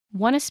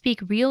Want to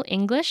speak real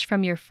English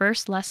from your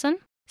first lesson?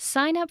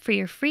 Sign up for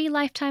your free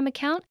lifetime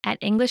account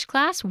at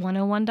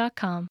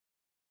EnglishClass101.com.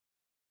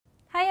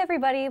 Hi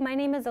everybody, my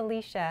name is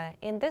Alicia.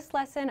 In this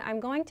lesson,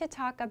 I'm going to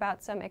talk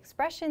about some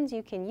expressions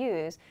you can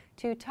use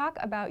to talk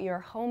about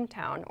your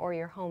hometown or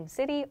your home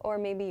city or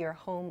maybe your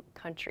home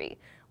country.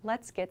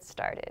 Let's get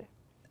started.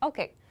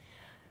 Okay,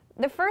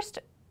 the first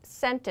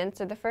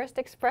sentence or the first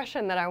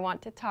expression that I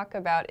want to talk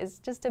about is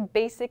just a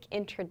basic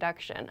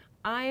introduction.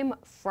 I'm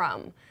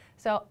from.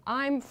 So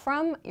I'm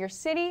from your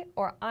city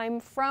or I'm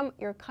from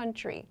your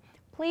country.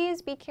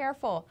 Please be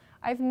careful.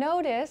 I've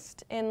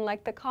noticed in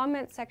the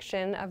comment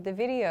section of the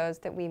videos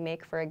that we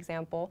make, for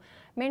example,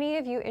 many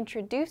of you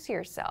introduce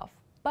yourself,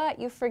 but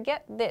you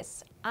forget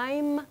this,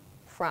 I'm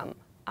from.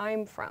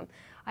 I'm from.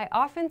 I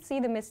often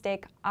see the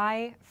mistake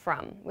I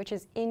from, which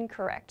is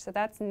incorrect. So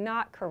that's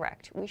not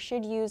correct. We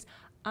should use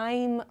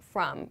I'm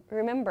from.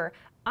 Remember,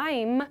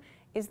 I'm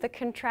is the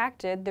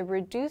contracted, the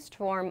reduced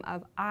form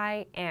of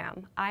I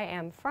am. I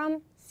am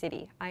from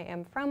city. I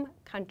am from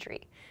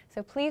country.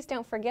 So please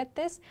don't forget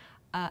this.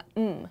 I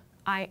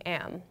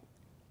am.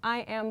 I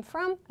am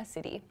from a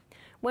city.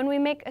 When we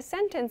make a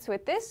sentence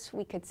with this,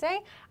 we could say,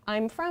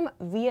 I'm from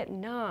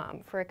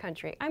Vietnam for a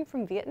country. I'm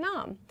from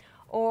Vietnam.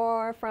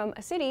 Or from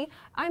a city,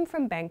 I'm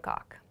from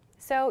Bangkok.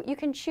 So you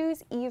can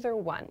choose either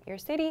one, your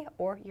city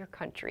or your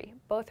country.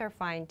 Both are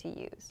fine to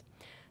use.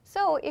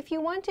 So if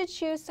you want to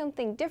choose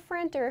something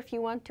different or if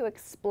you want to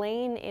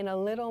explain in a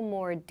little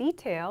more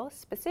detail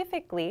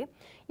specifically,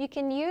 you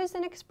can use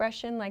an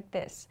expression like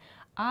this.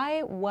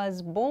 I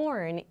was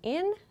born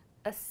in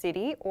a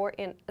city or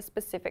in a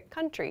specific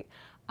country.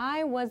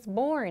 I was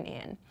born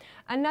in.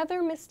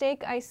 Another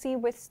mistake I see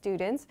with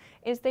students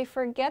is they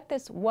forget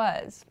this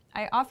was.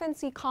 I often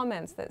see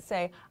comments that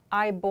say,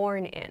 I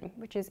born in,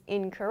 which is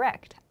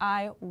incorrect.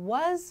 I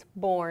was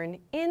born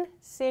in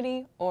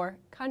city or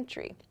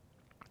country.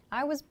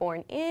 I was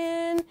born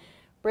in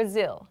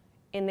Brazil,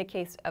 in the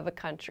case of a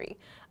country.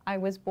 I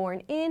was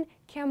born in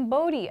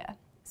Cambodia.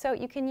 So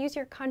you can use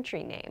your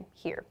country name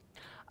here.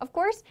 Of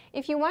course,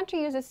 if you want to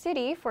use a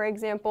city, for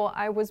example,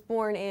 I was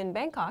born in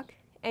Bangkok,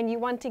 and you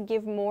want to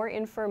give more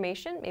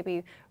information,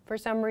 maybe for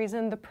some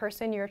reason the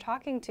person you're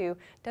talking to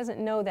doesn't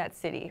know that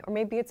city, or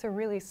maybe it's a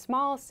really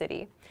small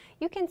city,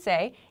 you can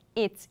say,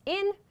 it's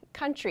in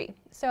country.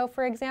 So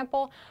for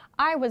example,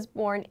 I was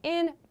born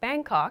in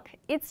Bangkok,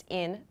 it's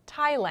in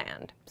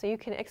Thailand. So you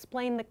can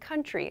explain the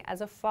country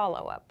as a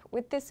follow-up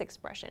with this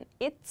expression,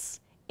 it's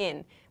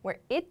in, where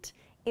it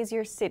is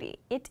your city.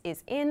 It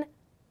is in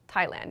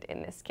Thailand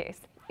in this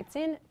case. It's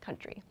in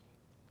country.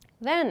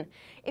 Then,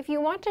 if you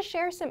want to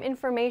share some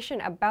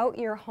information about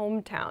your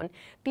hometown,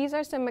 these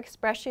are some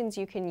expressions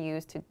you can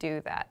use to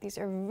do that. These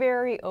are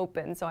very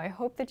open, so I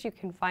hope that you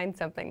can find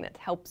something that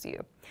helps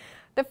you.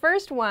 The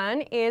first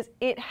one is,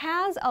 it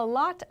has a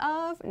lot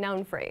of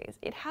noun phrase.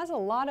 It has a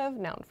lot of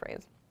noun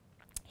phrase.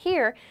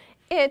 Here,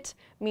 it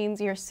means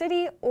your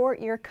city or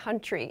your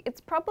country. It's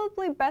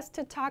probably best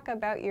to talk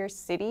about your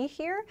city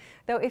here,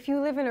 though if you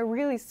live in a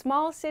really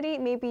small city,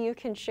 maybe you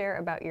can share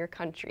about your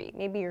country.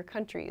 Maybe your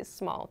country is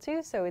small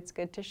too, so it's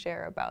good to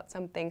share about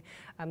something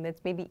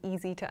that's maybe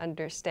easy to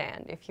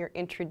understand if you're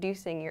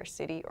introducing your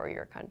city or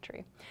your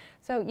country.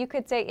 So you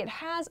could say it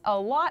has a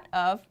lot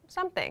of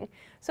something.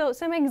 So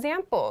some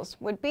examples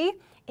would be,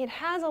 it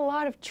has a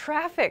lot of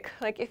traffic.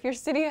 Like if your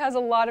city has a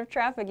lot of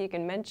traffic, you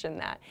can mention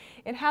that.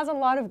 It has a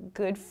lot of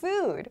good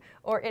food,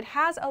 or it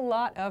has a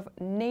lot of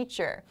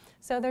nature.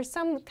 So there's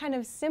some kind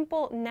of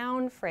simple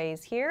noun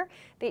phrase here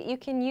that you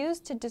can use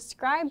to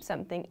describe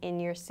something in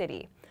your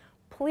city.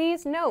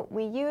 Please note,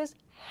 we use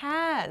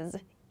has.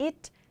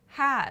 It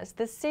has.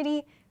 The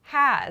city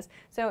has.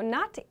 So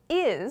not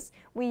is,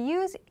 we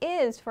use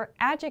is for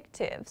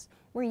adjectives.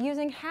 We're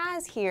using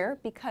has here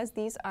because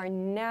these are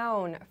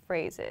noun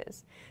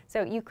phrases.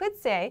 So you could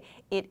say,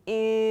 it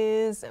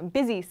is a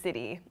busy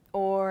city,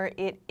 or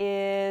it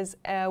is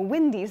a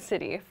windy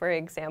city, for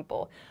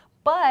example.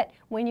 But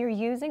when you're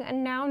using a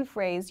noun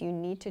phrase, you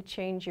need to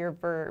change your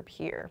verb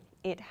here.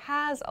 It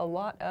has a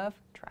lot of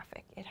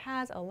traffic. It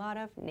has a lot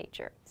of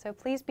nature. So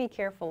please be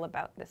careful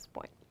about this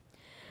point.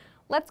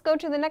 Let's go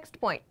to the next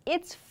point.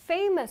 It's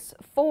famous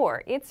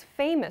for. It's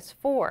famous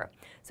for.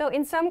 So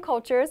in some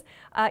cultures,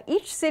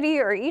 each city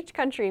or each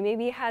country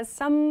maybe has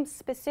some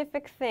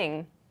specific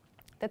thing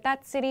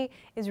that city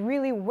is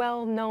really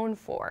well known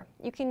for.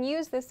 You can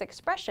use this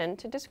expression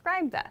to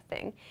describe that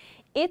thing.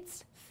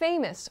 It's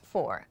famous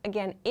for.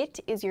 Again, it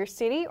is your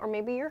city or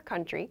maybe your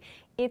country.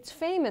 It's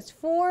famous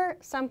for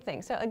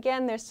something. So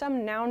again, there's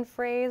some noun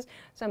phrase,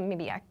 some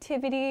maybe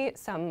activity,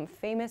 some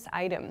famous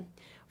item.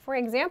 For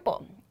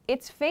example,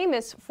 it's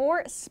famous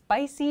for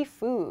spicy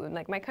food.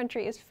 Like my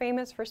country is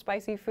famous for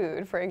spicy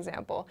food, for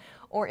example.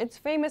 Or it's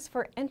famous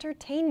for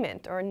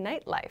entertainment or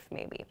nightlife,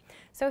 maybe.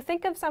 So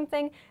think of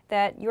something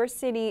that your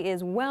city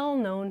is well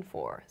known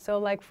for. So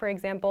like, for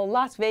example,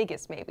 Las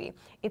Vegas, maybe.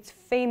 It's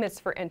famous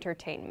for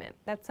entertainment.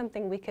 That's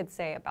something we could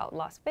say about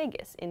Las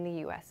Vegas in the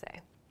USA.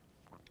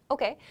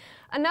 Okay,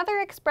 another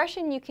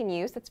expression you can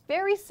use that's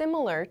very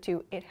similar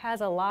to it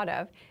has a lot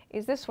of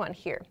is this one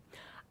here.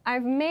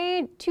 I've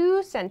made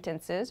two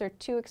sentences or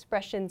two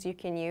expressions you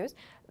can use.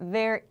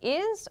 There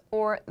is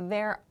or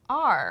there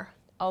are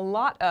a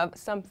lot of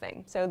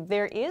something. So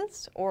there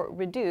is, or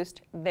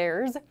reduced,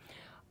 there's,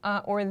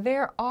 or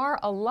there are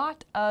a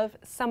lot of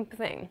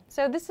something.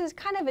 So this is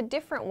kind of a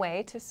different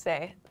way to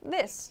say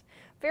this.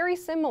 Very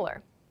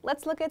similar.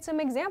 Let's look at some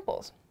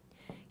examples.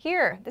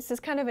 Here, this is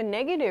kind of a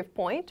negative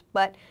point,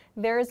 but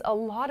there's a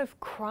lot of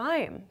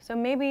crime. So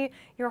maybe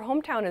your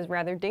hometown is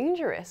rather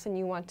dangerous and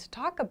you want to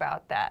talk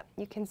about that.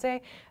 You can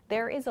say,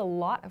 there is a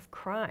lot of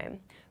crime.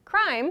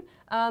 Crime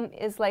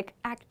is like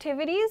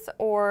activities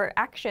or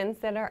actions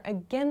that are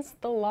against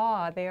the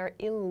law. They are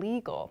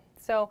illegal.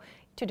 So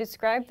to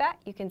describe that,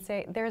 you can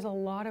say, there's a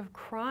lot of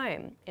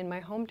crime in my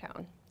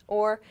hometown.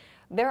 Or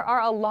there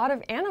are a lot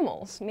of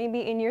animals.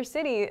 Maybe in your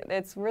city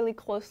it's really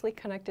closely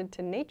connected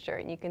to nature.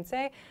 And you can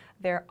say,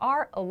 there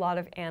are a lot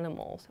of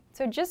animals.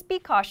 So just be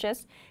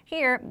cautious.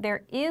 Here,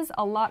 there is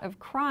a lot of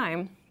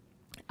crime.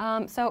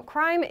 So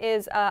crime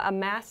is a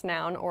mass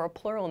noun, or a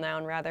plural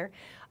noun rather.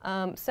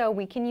 So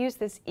we can use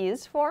this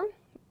is form.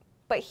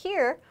 But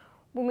here,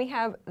 when we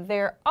have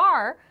there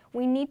are,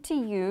 we need to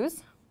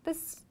use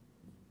this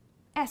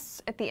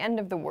S at the end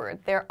of the word.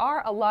 There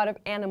are a lot of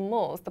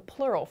animals, the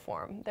plural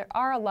form. There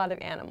are a lot of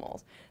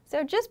animals.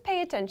 So just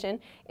pay attention.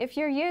 If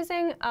you're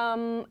using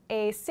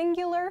a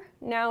singular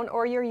noun,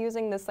 or you're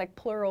using this like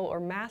plural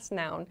or mass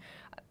noun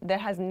that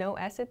has no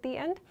S at the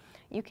end,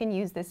 you can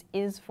use this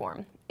is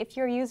form. If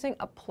you're using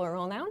a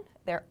plural noun,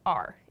 there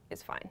are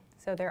is fine.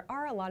 So there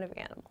are a lot of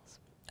animals.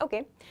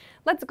 Okay,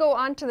 let's go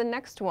on to the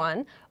next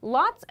one.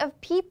 Lots of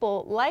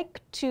people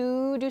like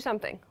to do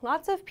something.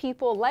 Lots of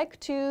people like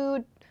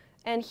to.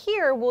 And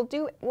here we'll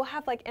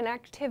have like an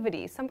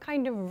activity, some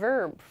kind of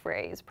verb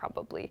phrase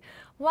probably.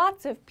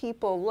 Lots of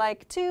people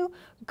like to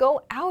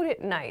go out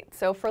at night.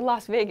 So for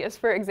Las Vegas,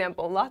 for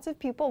example, lots of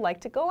people like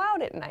to go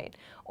out at night.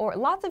 Or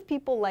lots of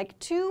people like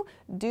to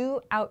do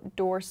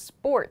outdoor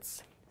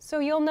sports. So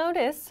you'll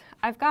notice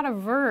I've got a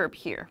verb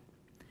here.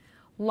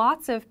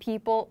 Lots of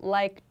people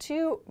like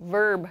to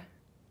verb,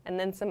 and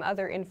then some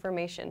other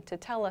information to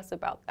tell us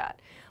about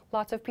that.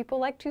 Lots of people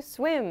like to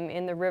swim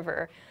in the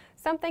river.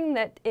 Something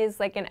that is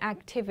like an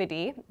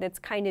activity that's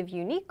kind of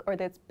unique or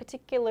that's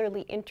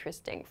particularly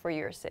interesting for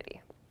your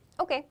city.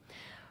 Okay,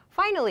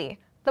 finally,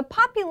 the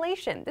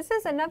population. This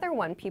is another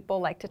one people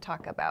like to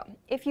talk about.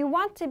 If you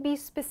want to be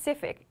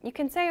specific, you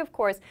can say, of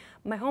course,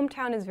 my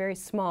hometown is very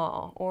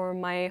small, or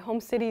my home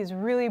city is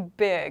really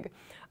big.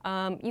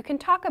 You can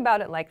talk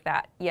about it like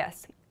that,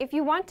 yes. If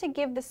you want to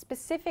give the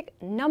specific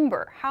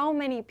number, how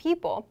many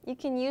people, you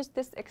can use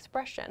this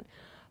expression.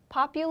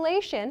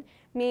 Population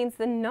means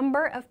the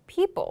number of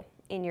people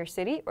in your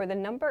city or the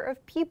number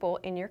of people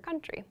in your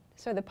country.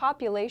 So the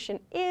population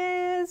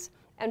is,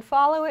 and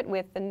follow it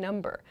with the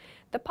number.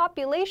 The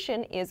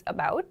population is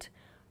about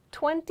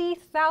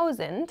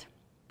 20,000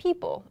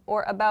 people,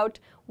 or about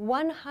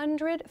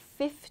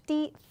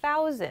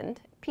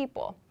 150,000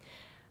 people.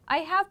 I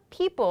have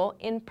people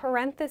in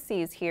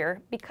parentheses here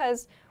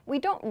because we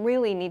don't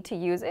really need to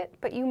use it,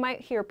 but you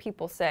might hear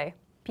people say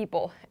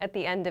people at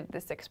the end of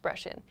this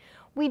expression.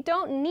 We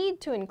don't need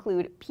to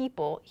include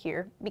people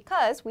here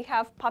because we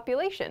have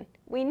population.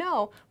 We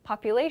know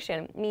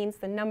population means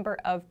the number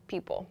of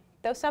people,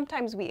 though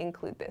sometimes we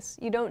include this.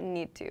 You don't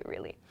need to,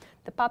 really.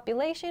 The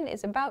population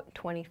is about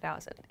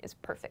 20,000 is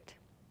perfect.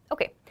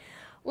 Okay,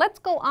 let's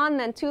go on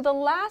then to the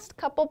last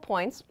couple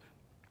points.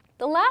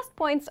 The last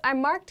points I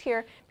marked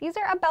here, these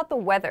are about the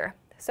weather.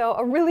 So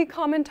a really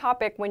common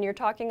topic when you're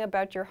talking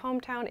about your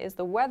hometown is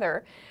the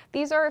weather.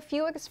 These are a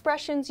few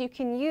expressions you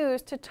can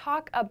use to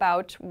talk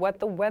about what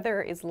the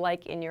weather is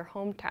like in your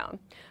hometown.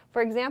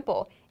 For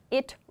example,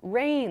 it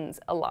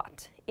rains a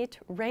lot. It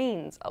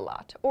rains a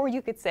lot. Or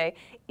you could say,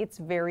 it's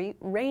very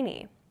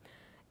rainy.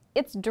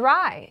 It's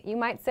dry. You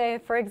might say,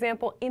 for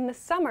example, in the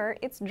summer,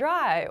 it's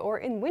dry, or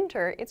in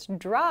winter, it's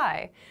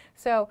dry.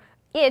 So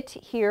it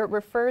here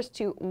refers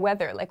to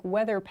weather, like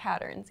weather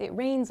patterns. It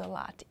rains a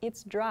lot.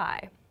 It's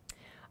dry.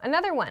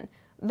 Another one,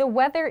 the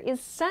weather is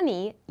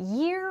sunny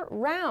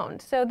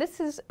year-round. So this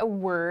is a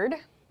word,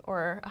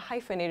 or a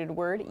hyphenated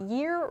word,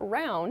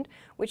 year-round,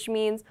 which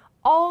means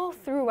all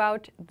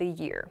throughout the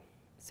year.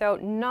 So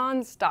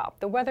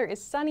non-stop. The weather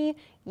is sunny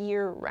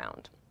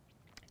year-round.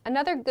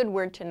 Another good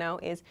word to know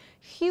is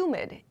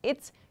humid.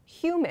 It's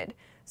humid.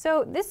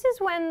 So this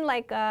is when,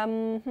 like,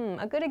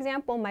 a good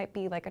example might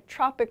be like a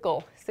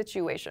tropical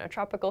situation, a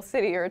tropical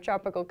city or a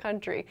tropical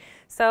country.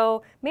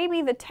 So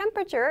maybe the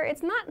temperature,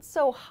 it's not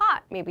so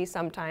hot maybe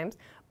sometimes,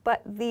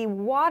 but the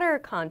water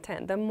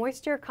content, the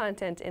moisture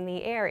content in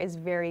the air is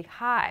very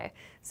high.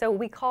 So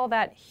we call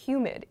that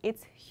humid.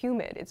 It's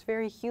humid. It's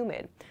very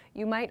humid.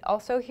 You might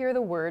also hear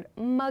the word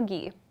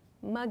muggy.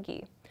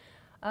 Muggy.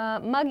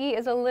 Muggy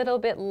is a little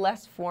bit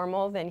less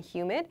formal than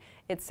humid.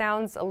 It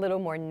sounds a little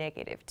more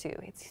negative too.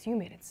 It's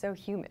humid, it's so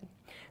humid.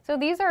 So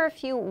these are a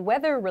few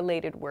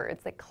weather-related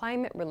words, like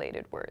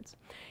climate-related words.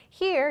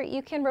 Here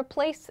you can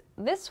replace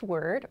this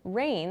word,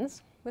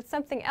 rains, with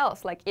something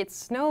else, like it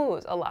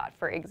snows a lot,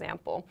 for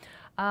example.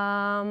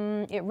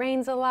 It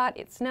rains a lot,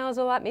 it snows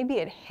a lot, maybe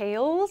it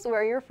hails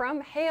where you're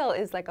from. Hail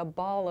is like a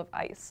ball of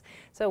ice.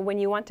 So when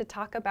you want to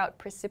talk about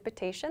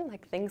precipitation,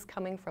 like things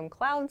coming from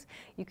clouds,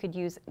 you could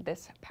use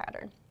this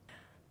pattern.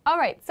 All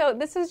right, so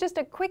this is just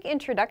a quick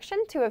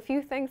introduction to a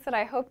few things that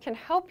I hope can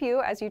help you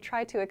as you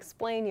try to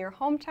explain your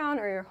hometown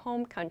or your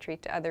home country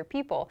to other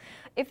people.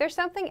 If there's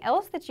something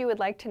else that you would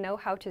like to know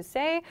how to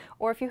say,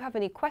 or if you have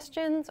any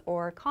questions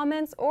or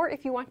comments, or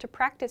if you want to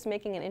practice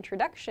making an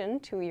introduction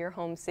to your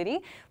home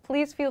city,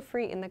 please feel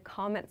free in the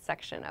comment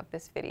section of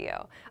this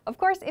video. Of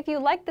course, if you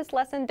like this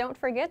lesson, don't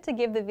forget to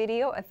give the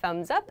video a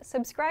thumbs up,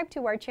 subscribe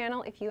to our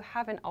channel if you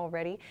haven't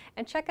already,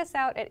 and check us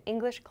out at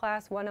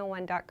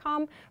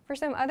EnglishClass101.com for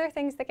some other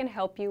things that can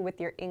help you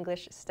with your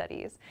English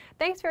studies.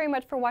 Thanks very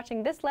much for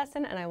watching this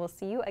lesson, and I will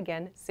see you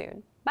again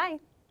soon. Bye!